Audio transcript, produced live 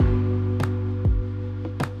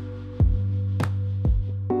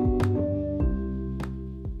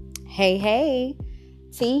Hey,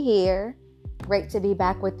 T here. Great to be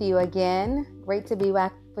back with you again. For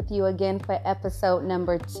episode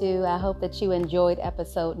number 2. I hope that you enjoyed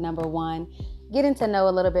episode number 1, getting to know a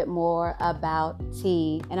little bit more about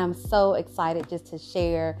T. And I'm so excited just to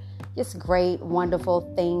share just great,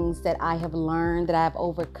 wonderful things that I have learned, that I've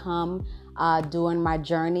overcome during my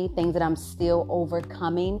journey, things that I'm still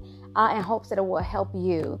overcoming, in hopes that it will help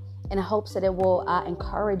you, in hopes that it will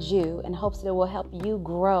encourage you, in hopes that it will help you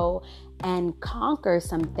grow and conquer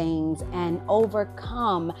some things and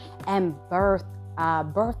overcome and birth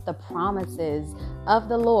the promises of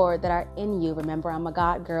the Lord that are in you. Remember, I'm a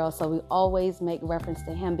God girl, so we always make reference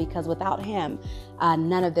to Him, because without Him,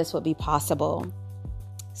 none of this would be possible.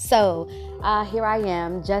 So here I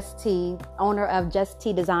am, Just T, owner of Just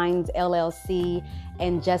T Designs LLC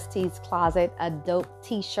and Just T's Closet, a dope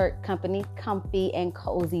t-shirt company, comfy and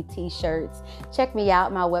cozy t-shirts. Check me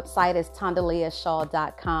out. My website is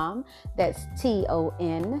tondaliashaw.com. That's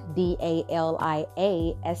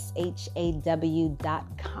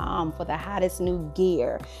TONDALIASHAW.com for the hottest new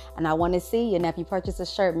gear. And I want to see you. And if you purchase a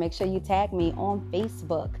shirt, make sure you tag me on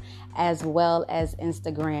Facebook as well as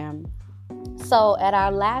Instagram. So at our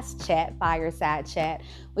last chat, fireside chat,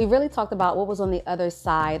 we really talked about what was on the other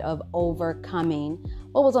side of overcoming.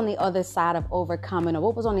 What was on the other side of overcoming, or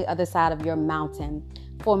what was on the other side of your mountain?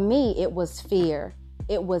 For me, it was fear.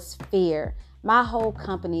 It was fear. My whole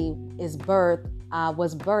company was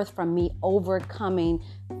birthed from me overcoming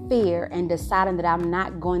fear and deciding that I'm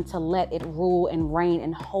not going to let it rule and reign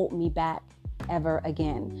and hold me back ever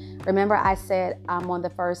again. Remember, I said on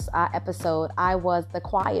the first episode, I was the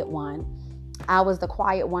quiet one. I was the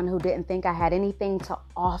quiet one who didn't think I had anything to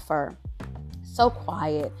offer. So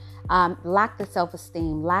quiet, lacked the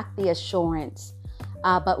self-esteem, lacked the assurance.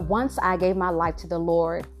 But once I gave my life to the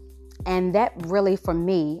Lord, and that really, for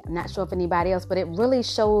me, I'm not sure if anybody else, but it really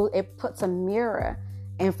puts a mirror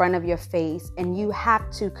in front of your face, and you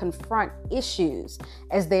have to confront issues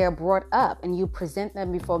as they are brought up, and you present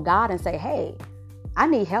them before God and say, hey, I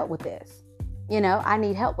need help with this. I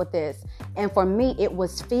need help with this. And for me, it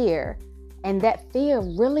was fear. And that fear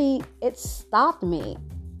really, it stopped me.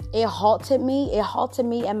 It halted me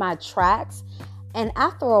in my tracks. And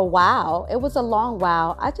after a while, it was a long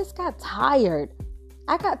while, I just got tired.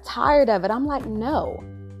 I got tired of it. I'm like, no,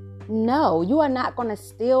 you are not going to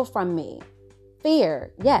steal from me.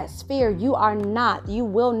 Fear, yes, fear, you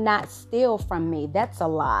will not steal from me. That's a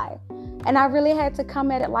lie. And I really had to come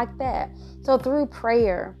at it like that. So through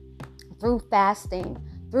prayer, through fasting,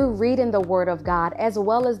 through reading the Word of God, as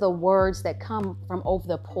well as the words that come from over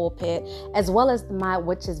the pulpit, as well as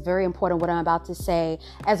which is very important, what I'm about to say,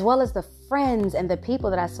 as well as the friends and the people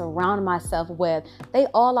that I surround myself with, they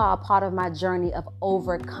all are a part of my journey of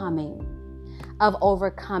overcoming.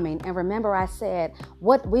 And remember, I said,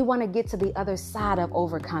 what we want to get to the other side of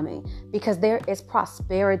overcoming, because there is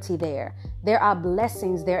prosperity there. There are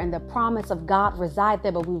blessings there, and the promise of God reside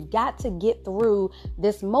there. But we've got to get through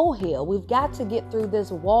this molehill. We've got to get through this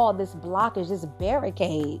wall, this blockage, this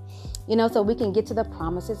barricade, so we can get to the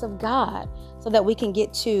promises of God, so that we can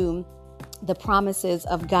get to the promises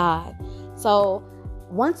of God. So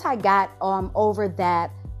once I got over that,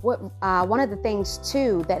 one of the things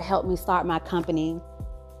too that helped me start my company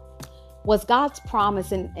was God's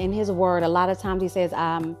promise in His Word. A lot of times He says,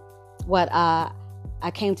 I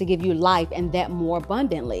came to give you life, and that more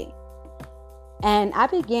abundantly. And I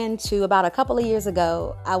began to, about a couple of years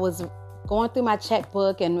ago, I was going through my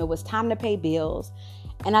checkbook, and it was time to pay bills.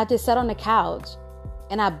 And I just sat on the couch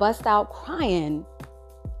and I bust out crying.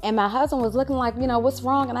 And my husband was looking like, what's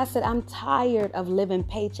wrong? And I said, I'm tired of living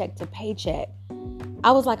paycheck to paycheck.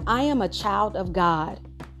 I was like, I am a child of God.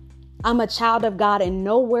 I'm a child of God, and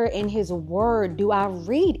nowhere in His Word do I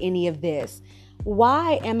read any of this.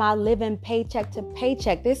 Why am I living paycheck to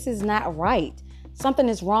paycheck? This is not right. Something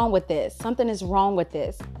is wrong with this.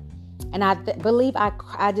 And I believe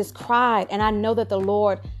I just cried, and I know that the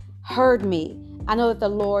Lord heard me. I know that the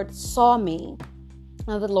Lord saw me.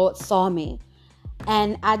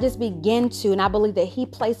 And I just began to, and I believe that He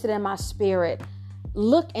placed it in my spirit,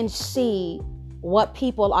 look and see what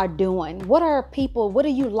people are doing. What do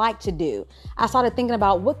you like to do? I started thinking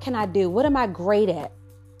about, what can I do? What am I great at?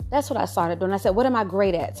 That's what I started doing. I said, what am I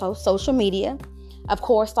great at? So social media, of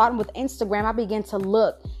course, starting with Instagram, I began to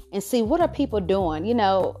look and see, what are people doing,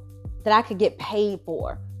 that I could get paid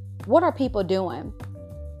for? What are people doing?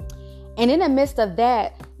 And in the midst of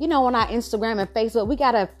that, on our Instagram and Facebook, we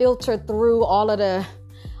got to filter through all of the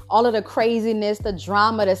craziness, the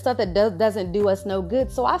drama, the stuff that doesn't do us no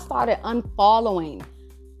good. So I started unfollowing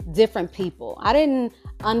different people. I didn't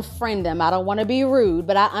unfriend them. I don't want to be rude,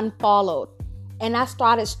 but I unfollowed. And I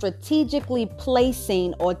started strategically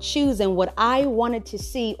placing or choosing what I wanted to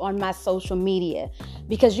see on my social media.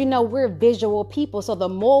 Because, we're visual people. So the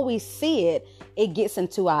more we see it, it gets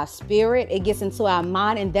into our spirit, it gets into our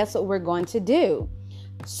mind, and that's what we're going to do.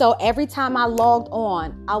 So every time I logged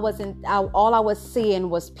on, all I was seeing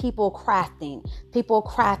was people crafting.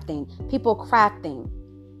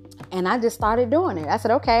 And I just started doing it. I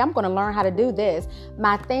said, okay, I'm going to learn how to do this.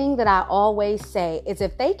 My thing that I always say is,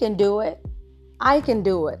 if they can do it, I can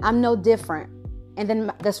do it. I'm no different. And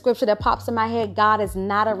then the scripture that pops in my head, God is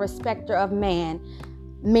not a respecter of man,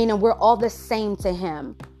 meaning we're all the same to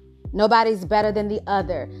him. Nobody's better than the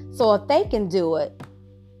other. So if they can do it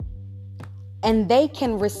and they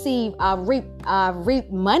can reap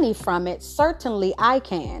money from it, certainly I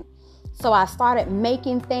can. So I started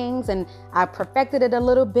making things and I perfected it a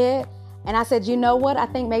little bit. And I said, you know what? I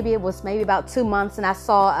think maybe it was about 2 months, and I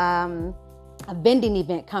saw a vending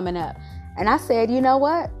event coming up. And I said, you know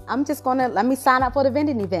what? Let me sign up for the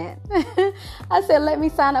vending event. I said, let me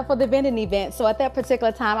sign up for the vending event. So at that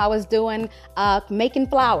particular time, I was doing making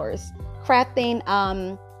flowers, crafting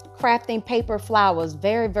paper flowers.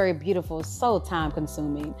 Very, very beautiful. So time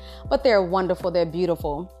consuming, but they're wonderful. They're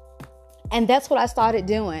beautiful. And that's what I started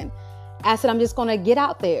doing. I said, I'm just going to get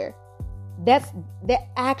out there. That's the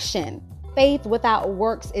action. Faith without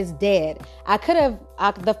works is dead.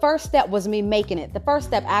 The first step was me making it. The first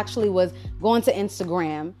step actually was going to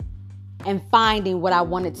Instagram and finding what I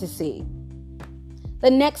wanted to see. The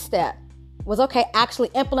next step was, actually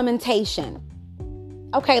implementation.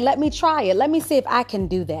 Okay, let me try it. Let me see if I can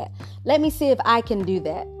do that.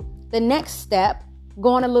 The next step,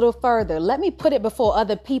 going a little further. Let me put it before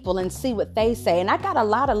other people and see what they say. And I got a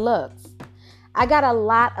lot of looks.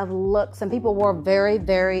 And people were very,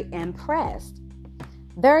 very impressed.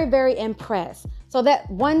 Very, very impressed. So that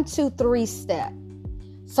 1, 2, 3 step.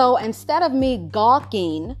 So instead of me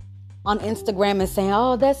gawking on Instagram and saying,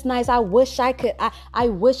 oh, that's nice, I wish I could,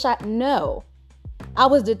 no. I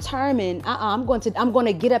was determined, I'm going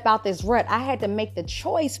to get up out this rut. I had to make the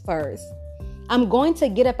choice first. I'm going to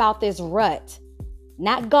get up out this rut.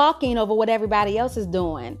 Not gawking over what everybody else is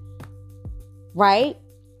doing. Right?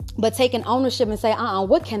 But taking ownership and say,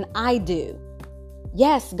 what can I do?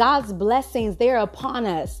 Yes, God's blessings, they're upon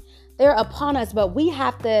us. But we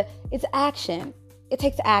have to, it's action. It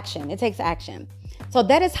takes action. So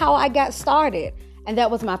that is how I got started. And that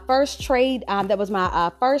was my first trade. That was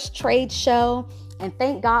my first trade show. And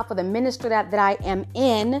thank God for the ministry that I am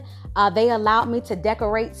in. They allowed me to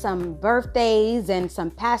decorate some birthdays and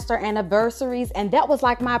some pastor anniversaries. And that was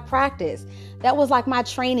like my practice. That was like my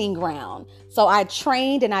training ground. So I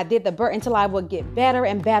trained and I did the birth until I would get better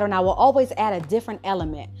and better. And I will always add a different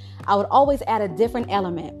element.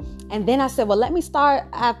 And then I said, well, let me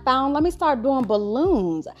start doing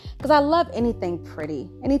balloons, because I love anything pretty,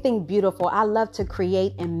 anything beautiful. I love to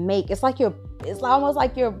create and make. It's almost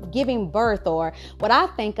like you're giving birth, or what I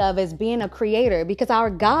think of as being a creator, because our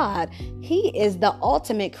God, he is the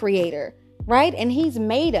ultimate creator, right? And he's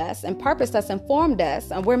made us and purposed us and formed us,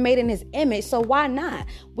 and we're made in his image. So why not?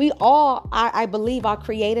 We all, I believe, are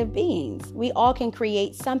creative beings. We all can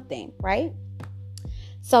create something, right?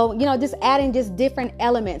 So, just adding just different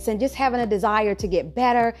elements and just having a desire to get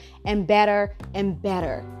better and better and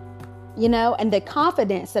better. And the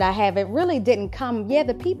confidence that I have, it really didn't come. Yeah,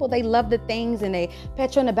 the people, they love the things and they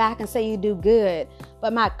pat you on the back and say you do good.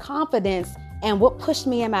 But my confidence and what pushed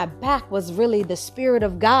me in my back was really the Spirit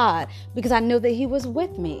of God, because I knew that he was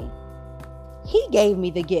with me. He gave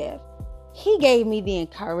me the gift. He gave me the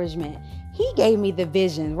encouragement. He gave me the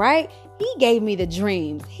vision, right? He gave me the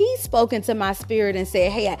dreams. He spoke into my spirit and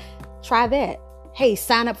said, hey, try that. Hey,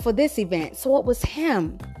 sign up for this event. So it was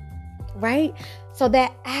him, right? So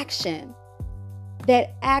that action.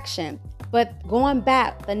 But going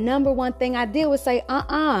back, the number one thing I did was say,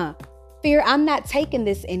 fear, I'm not taking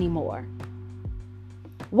this anymore.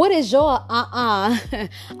 What is your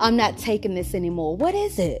I'm not taking this anymore? What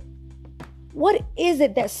is it? What is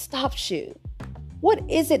it that stops you? What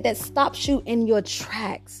is it that stops you in your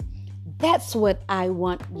tracks? That's what I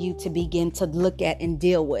want you to begin to look at and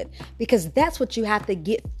deal with, because that's what you have to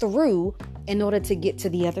get through in order to get to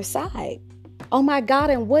the other side. Oh my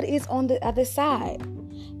God. And what is on the other side?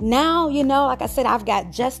 Now, like I said, I've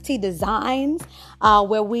got Just T Designs,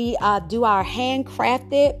 where we do our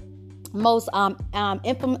handcrafted, most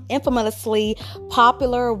infamously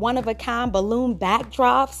popular, one-of-a-kind balloon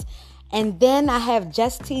backdrops. And then I have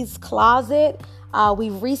Just T's Closet. We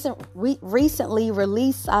recently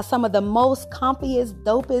released some of the most comfiest,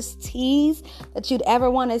 dopest tees that you'd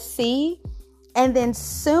ever want to see. And then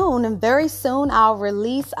soon, and very soon, I'll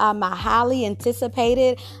release my highly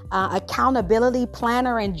anticipated accountability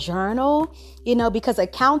planner and journal, because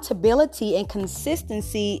accountability and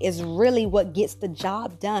consistency is really what gets the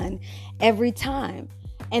job done every time.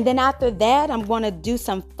 And then after that, I'm going to do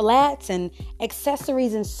some flats and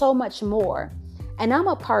accessories and so much more. And I'm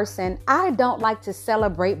a person, I don't like to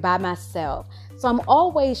celebrate by myself. So I'm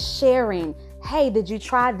always sharing, hey, did you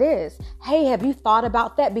try this? Hey, have you thought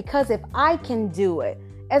about that? Because if I can do it,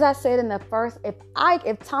 as I said in the first, if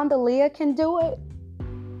Tondalia can do it,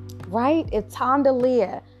 right? If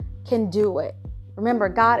Tondalia can do it. Remember,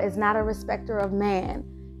 God is not a respecter of man.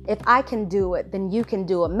 If I can do it, then you can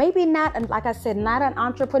do it. Maybe not, like I said, not an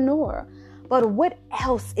entrepreneur, but what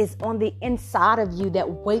else is on the inside of you that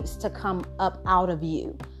waits to come up out of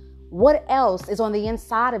you? What else is on the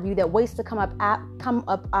inside of you that waits to come up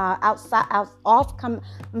outside? It's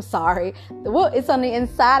on the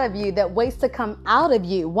inside of you that waits to come out of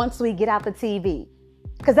you once we get out the TV.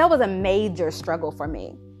 Because that was a major struggle for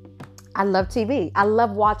me. I love TV. I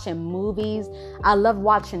love watching movies. I love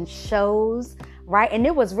watching shows, right? And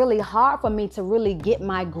it was really hard for me to really get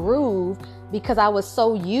my groove because I was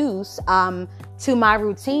so used to my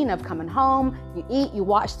routine of coming home, you eat, you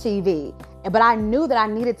watch TV. But I knew that I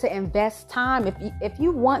needed to invest time. If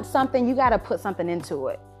you want something, you got to put something into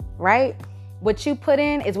it, right? What you put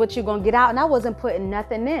in is what you're going to get out. And I wasn't putting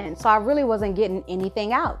nothing in. So I really wasn't getting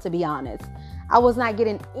anything out, to be honest. I was not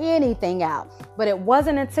getting anything out. But it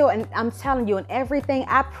wasn't until, and I'm telling you, in everything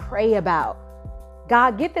I pray about,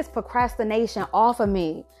 God, get this procrastination off of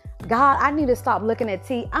me. God, I need to stop looking at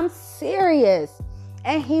TV. I'm serious.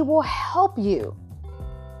 And He will help you.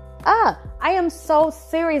 I am so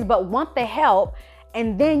serious, but want the help.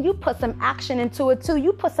 And then you put some action into it too.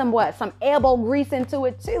 You put some elbow grease into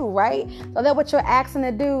it too, right? So that's what you're asking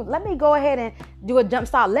to do. Let me go ahead and do a jump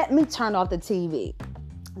start. Let me turn off the TV.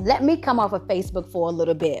 Let me come off of Facebook for a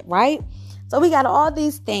little bit, right? So we got all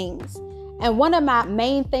these things. And one of my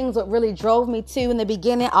main things that really drove me to in the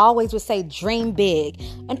beginning, I always would say dream big.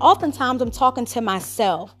 And oftentimes I'm talking to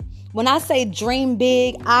myself. When I say dream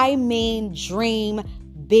big, I mean dream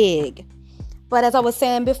big. But as I was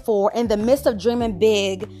saying before, in the midst of dreaming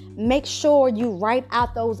big, make sure you write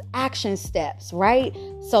out those action steps, right?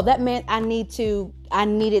 So that meant I needed to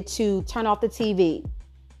turn off the TV.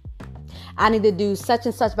 I need to do such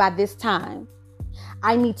and such by this time.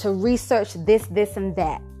 I need to research this, and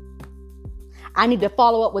that. I need to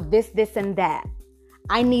follow up with this, and that.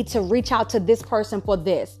 I need to reach out to this person for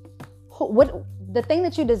this. The thing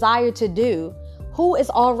that you desire to do, who is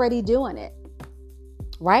already doing it?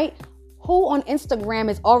 Right? Who on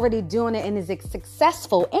Instagram is already doing it and is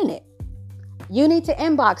successful in it? You need to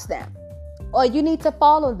inbox them, or you need to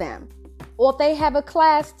follow them, or if they have a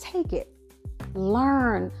class, take it.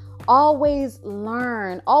 Learn. Always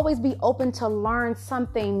learn. Always be open to learn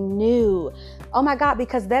something new. Oh my God,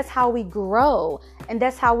 because that's how we grow and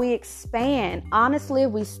that's how we expand. Honestly,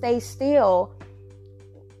 if we stay still,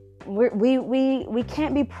 we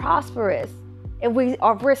can't be prosperous. If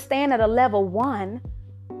we're staying at a level 1,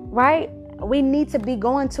 right? We need to be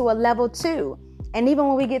going to a level 2. And even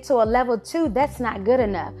when we get to a level 2, that's not good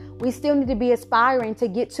enough. We still need to be aspiring to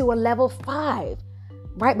get to a level 5,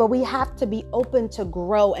 right? But we have to be open to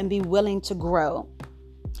grow and be willing to grow.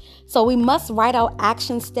 So we must write out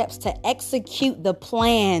action steps to execute the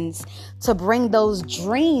plans to bring those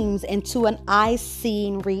dreams into an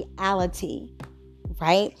eye-seen reality,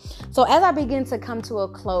 right? So as I begin to come to a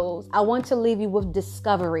close, I want to leave you with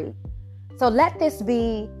discovery. So let this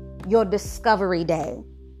be your discovery day.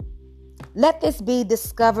 Let this be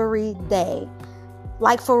discovery day.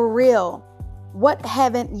 Like for real, why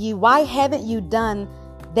haven't you done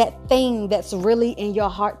that thing that's really in your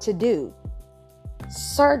heart to do?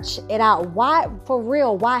 Search it out.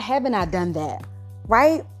 Why haven't I done that?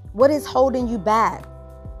 Right? What is holding you back?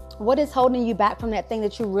 What is holding you back from that thing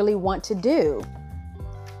that you really want to do?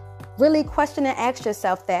 Really question and ask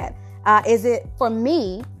yourself that. Is it for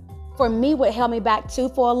me? For me, what held me back too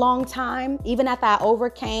for a long time, even after I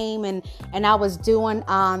overcame and I was doing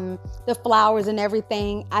the flowers and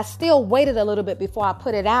everything, I still waited a little bit before I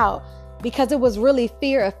put it out because it was really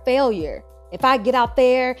fear of failure. If I get out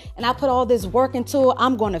there and I put all this work into it,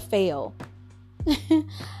 I'm going to fail.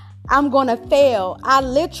 I'm going to fail. I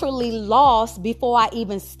literally lost before I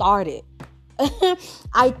even started.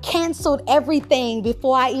 I canceled everything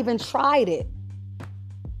before I even tried it.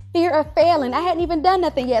 Fear of failing. I hadn't even done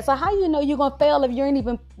nothing yet. So how you know you're going to fail if you ain't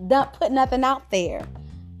even put nothing out there?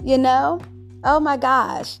 You know? Oh my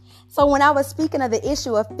gosh. So when I was speaking of the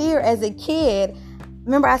issue of fear as a kid,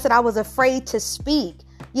 remember I said I was afraid to speak,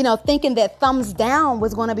 thinking that thumbs down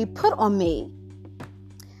was going to be put on me.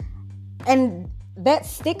 And that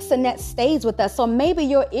sticks and that stays with us. So maybe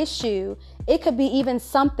your issue, it could be even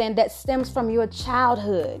something that stems from your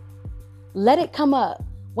childhood. Let it come up.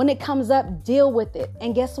 When it comes up, deal with it.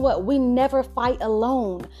 And guess what? We never fight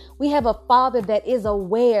alone. We have a Father that is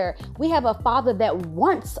aware. We have a Father that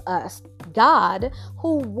wants us, God,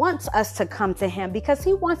 who wants us to come to him because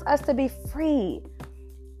he wants us to be free.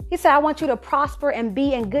 He said, I want you to prosper and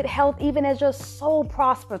be in good health, even as your soul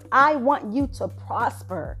prospers. I want you to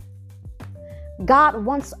prosper. God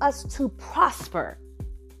wants us to prosper.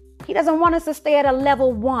 He doesn't want us to stay at a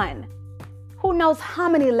level 1. Who knows how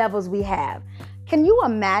many levels we have? Can you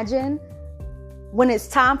imagine when it's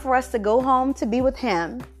time for us to go home to be with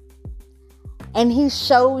him and he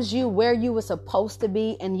shows you where you were supposed to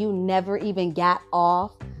be and you never even got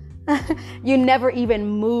off? You never even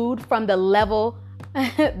moved from the level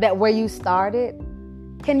that where you started?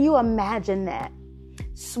 Can you imagine that?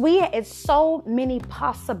 It's so many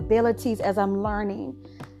possibilities as I'm learning.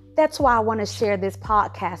 That's why I want to share this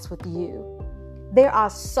podcast with you. There are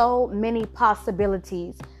so many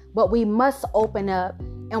possibilities, but we must open up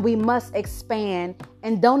and we must expand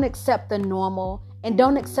and don't accept the normal and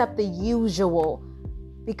don't accept the usual,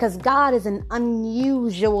 because God is an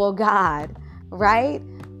unusual God, right?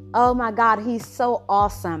 Oh my God, he's so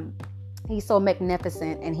awesome. He's so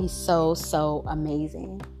magnificent and he's so, so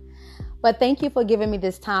amazing. But thank you for giving me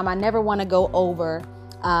this time. I never want to go over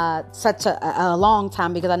such a long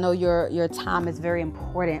time because I know your time is very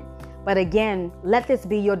important. But again, let this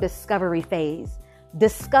be your discovery phase.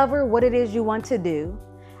 Discover what it is you want to do.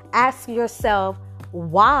 Ask yourself,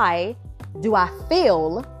 why do I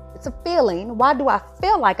feel? It's a feeling. Why do I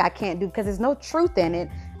feel like I can't do? Because there's no truth in it.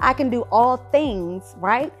 I can do all things,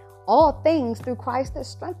 right? All things through Christ that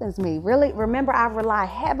strengthens me. Really, remember, I rely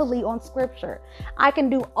heavily on scripture. I can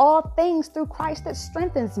do all things through Christ that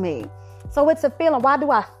strengthens me. So it's a feeling. Why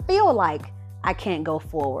do I feel like I can't go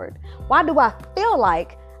forward? Why do I feel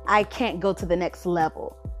like I can't go to the next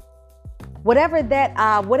level? Whatever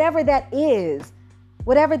that is,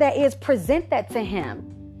 present that to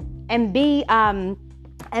him and be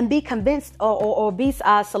convinced or be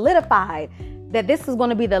solidified that this is going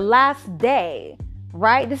to be the last day.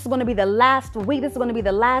 Right? This is going to be the last week. This is going to be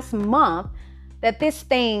the last month that this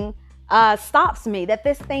thing stops me, that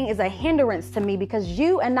this thing is a hindrance to me, because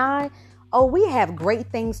you and I, we have great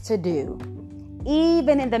things to do.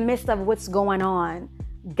 Even in the midst of what's going on,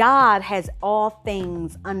 God has all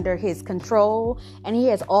things under his control and he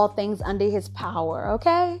has all things under his power.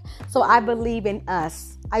 Okay? So I believe in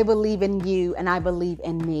us. I believe in you and I believe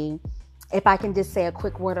in me. If I can just say a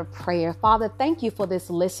quick word of prayer. Father, thank you for this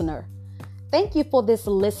listener. Thank you for this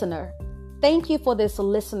listener. Thank you for this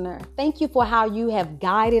listener. Thank you for how you have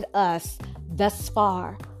guided us thus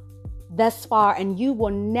far, and you will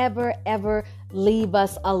never, ever leave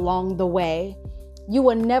us along the way. You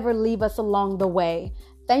will never leave us along the way.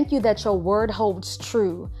 Thank you that your word holds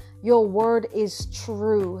true. Your word is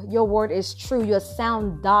true. Your word is true. Your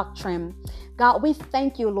sound doctrine. God, we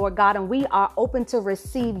thank you, Lord God, and we are open to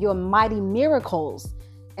receive your mighty miracles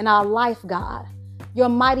in our life, God. Your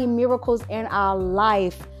mighty miracles in our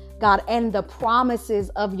life, God, and the promises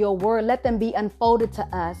of your word. Let them be unfolded to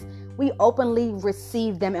us. We openly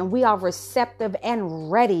receive them and we are receptive and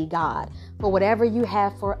ready, God, for whatever you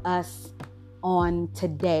have for us on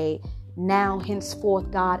today, now, henceforth,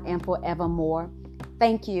 God, and forevermore.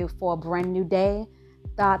 Thank you for a brand new day.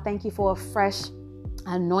 God, thank you for a fresh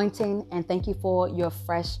anointing and thank you for your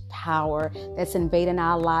fresh power that's invading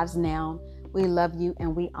our lives now. We love you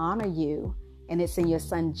and we honor you. And it's in your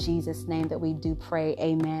son, Jesus' name that we do pray.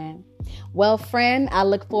 Amen. Well, friend, I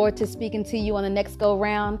look forward to speaking to you on the next go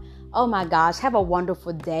round. Oh my gosh, have a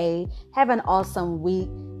wonderful day. Have an awesome week.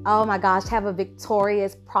 Oh my gosh, have a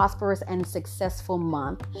victorious, prosperous, and successful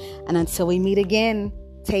month. And until we meet again,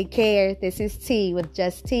 take care. This is T with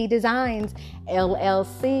Just T Designs,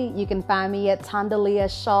 LLC. You can find me at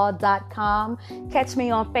TondaliaShaw.com. Catch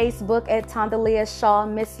me on Facebook at Tondalia Shaw,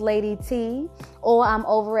 Miss Lady T. Or I'm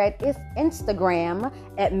over at Instagram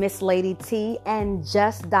at Miss Lady T and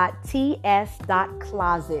just.ts.closet.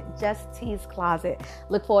 Just T's Closet.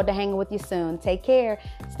 Look forward to hanging with you soon. Take care.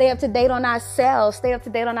 Stay up to date on our sales. Stay up to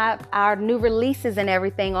date on our new releases and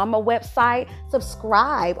everything on my website.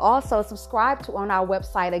 Subscribe. Also, subscribe to on our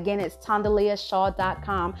website. Again, it's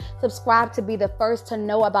TondaliaShaw.com. Subscribe to be the first to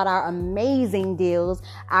know about our amazing deals,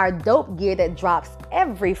 our dope gear that drops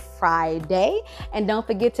every Friday. And don't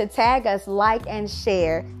forget to tag us, like, and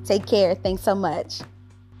share. Take care. Thanks so much.